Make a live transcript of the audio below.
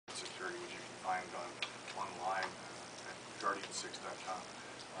Section6.com.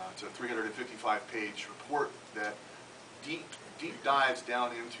 It's a 355-page report that deep dives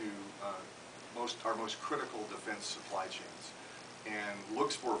down into our most critical defense supply chains and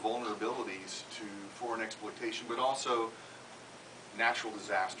looks for vulnerabilities to foreign exploitation, but also natural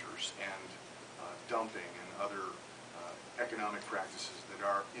disasters and dumping and other economic practices that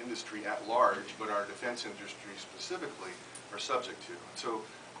our industry at large, but our defense industry specifically, are subject to. And so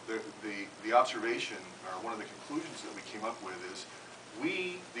the observation, or one of the conclusions that we came up with is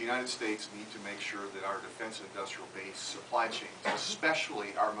we, the United States, need to make sure that our defense industrial base supply chains, especially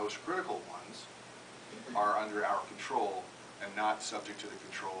our most critical ones, are under our control and not subject to the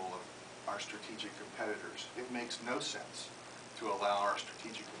control of our strategic competitors. It makes no sense to allow our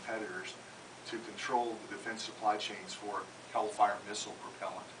strategic competitors to control the defense supply chains for Hellfire missile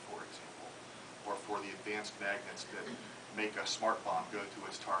propellant, for example, or for the advanced magnets that make a smart bomb go to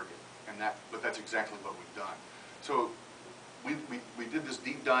its target. But that's exactly what we've done. So we did this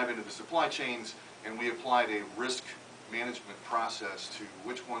deep dive into the supply chains, and we applied a risk management process to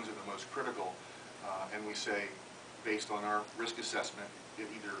which ones are the most critical, and we say, based on our risk assessment, it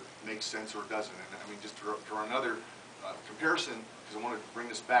either makes sense or doesn't. And I mean, just to draw another comparison, because I want to bring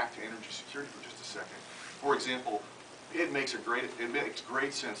this back to energy security for just a second. For example, it makes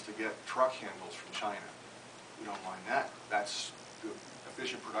great sense to get truck handles from China. We don't mind that. That's good,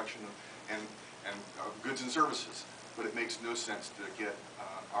 efficient production and goods and services. But it makes no sense to get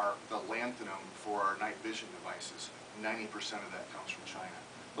the lanthanum for our night vision devices. 90% of that comes from China.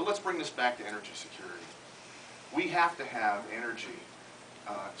 But let's bring this back to energy security. We have to have energy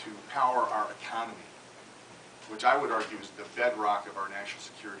to power our economy, which I would argue is the bedrock of our national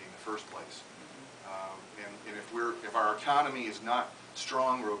security in the first place. And if our economy is not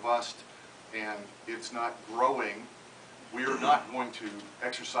strong, robust, and it's not growing, we are not going to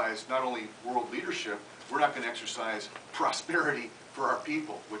exercise not only world leadership, we're not going to exercise prosperity for our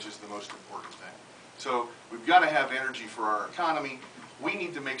people, which is the most important thing. So we've got to have energy for our economy. We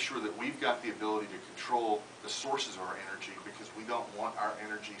need to make sure that we've got the ability to control the sources of our energy, because we don't want our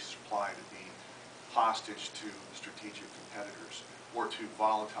energy supply to be hostage to strategic competitors or to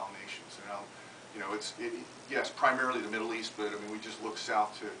volatile nations. Yes, primarily the Middle East, but I mean, we just look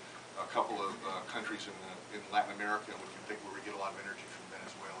south to a couple of countries in Latin America, and we can think where we get a lot of energy from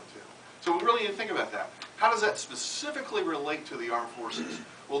Venezuela too. So we really need to think about that. How does that specifically relate to the armed forces?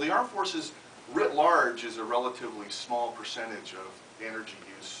 Well, the armed forces writ large is a relatively small percentage of energy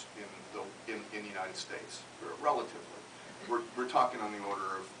use in the United States. Relatively, we're talking on the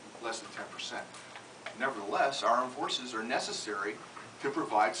order of less than 10%. Nevertheless, our armed forces are necessary to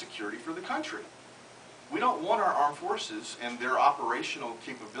provide security for the country. We don't want our armed forces and their operational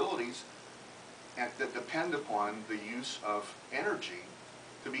capabilities that depend upon the use of energy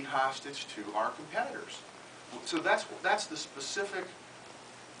to be hostage to our competitors. So that's the specific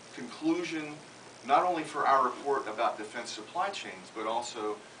conclusion, not only for our report about defense supply chains, but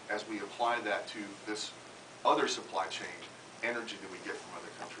also as we apply that to this other supply chain, energy that we get from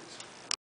other countries.